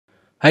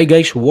Hi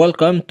guys,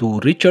 welcome to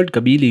Richard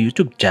Cabile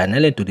YouTube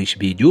channel, and today's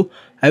video,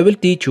 I will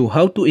teach you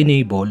how to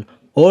enable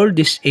or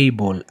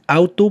disable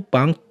auto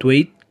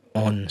punctuate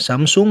on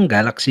Samsung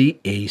Galaxy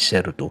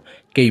A02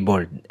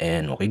 keyboard.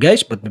 And okay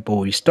guys, but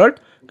before we start,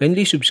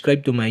 kindly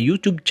subscribe to my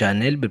YouTube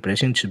channel by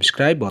pressing the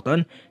subscribe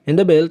button and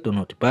the bell to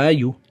notify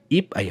you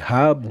if I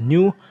have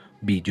new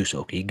videos.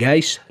 Okay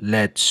guys,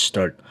 let's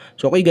start.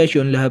 So okay guys,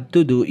 you only have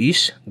to do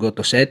is go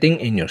to setting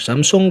in your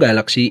Samsung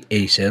Galaxy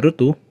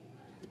A02.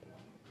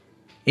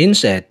 In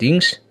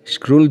Settings,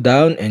 scroll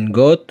down and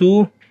go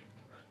to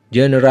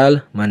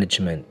General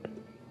Management.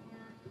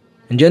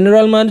 In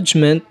General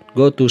Management,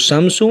 go to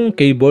Samsung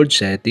Keyboard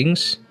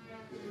Settings.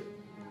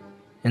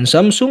 In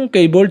Samsung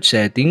Keyboard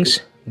Settings,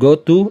 go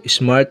to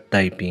Smart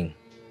Typing.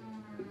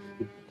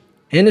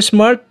 In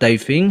Smart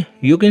Typing,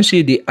 you can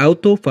see the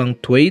Auto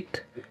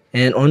Punctuate,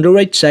 and on the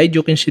right side,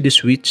 you can see the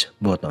switch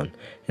button.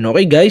 And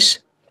okay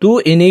guys, to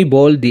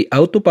enable the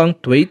Auto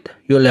Punctuate,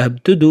 you'll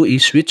have to do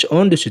is switch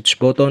on the switch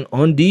button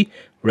on the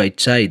right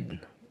side.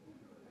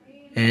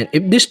 And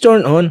if this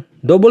turn on,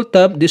 double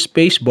tap the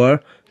space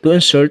bar to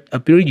insert a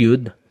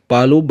period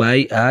followed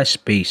by a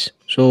space.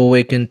 So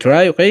we can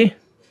try, okay?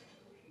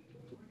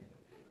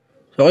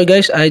 So okay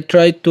guys, I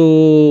try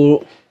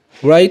to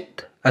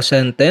write a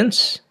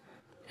sentence.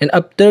 And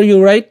after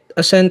you write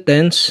a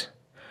sentence,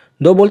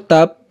 double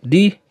tap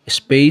the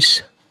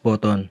space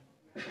button.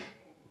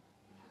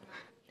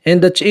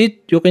 And that's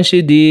it. You can see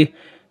the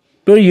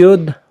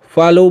period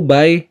followed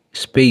by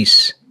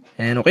space.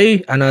 And okay,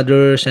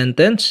 another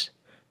sentence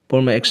for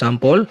my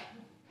example.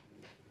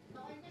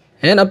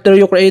 And after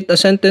you create a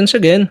sentence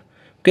again,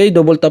 okay,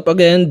 double tap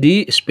again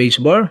the space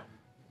bar.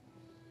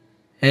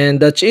 And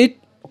that's it.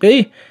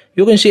 Okay,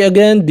 you can see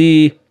again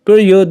the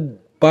period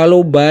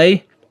followed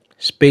by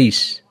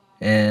space.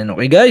 And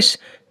okay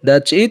guys,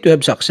 that's it. We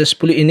have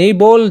successfully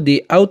enabled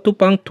the auto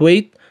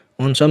punctuate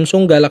on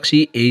Samsung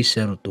Galaxy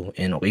A02.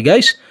 And okay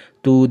guys,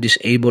 to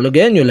disable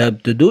again, you'll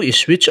have to do is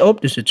switch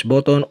off the switch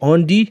button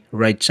on the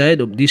right side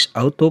of this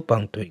auto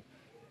punctuate.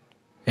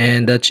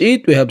 And that's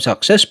it. We have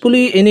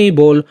successfully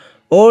enabled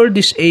or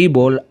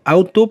disabled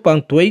auto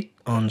punctuate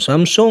on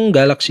Samsung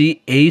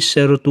Galaxy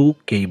A02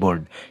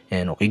 keyboard.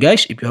 And okay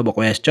guys, if you have a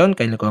question,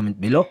 kindly comment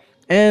below.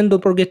 And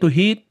don't forget to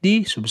hit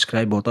the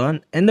subscribe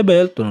button and the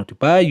bell to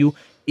notify you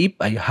if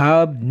I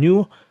have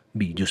new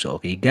videos.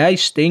 Okay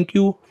guys, thank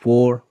you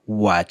for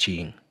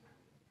watching.